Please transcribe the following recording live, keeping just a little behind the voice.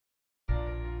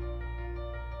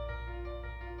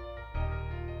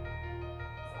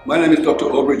My name is Dr.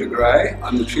 Aubrey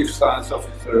I'm the Chief Science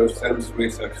Officer of Sense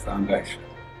Research Foundation.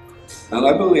 And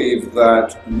I believe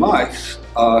that mice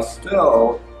are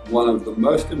still one of the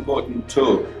most important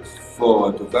tools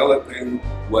for developing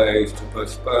ways to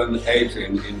postpone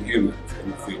aging in humans in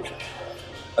the future.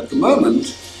 At the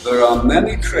moment, there are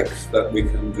many tricks that we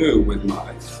can do with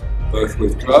mice, both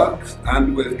with drugs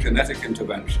and with genetic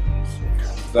interventions,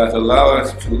 that allow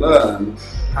us to learn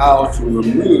how to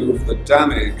remove the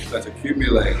damage that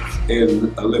accumulates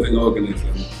in a living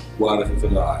organism while it is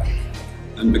alive.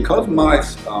 And because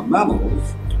mice are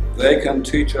mammals, they can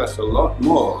teach us a lot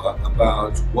more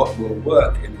about what will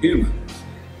work in humans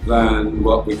than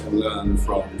what we can learn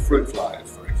from fruit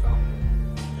flies, for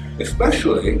example.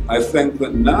 Especially, I think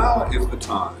that now is the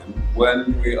time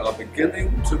when we are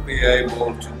beginning to be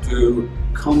able to do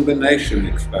combination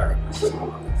experiments in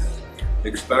mice.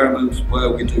 Experiments where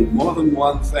we do more than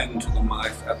one thing to the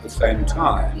mice at the same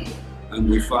time, and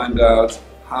we find out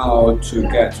how to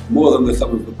get more than the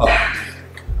sum of the parts,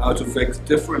 how to fix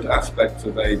different aspects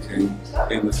of aging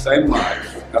in the same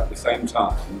mice at the same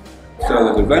time, so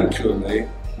that eventually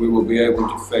we will be able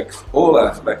to fix all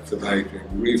aspects of aging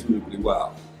reasonably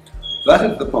well. That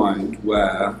is the point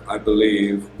where I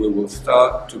believe we will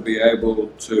start to be able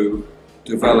to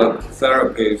develop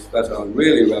therapies that are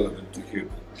really relevant to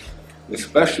humans,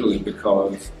 especially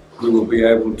because we will be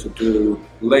able to do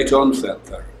late onset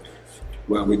therapies,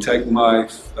 where we take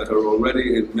mice that are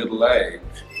already in middle age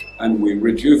and we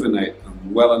rejuvenate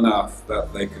them well enough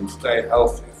that they can stay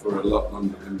healthy for a lot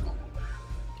longer than normal.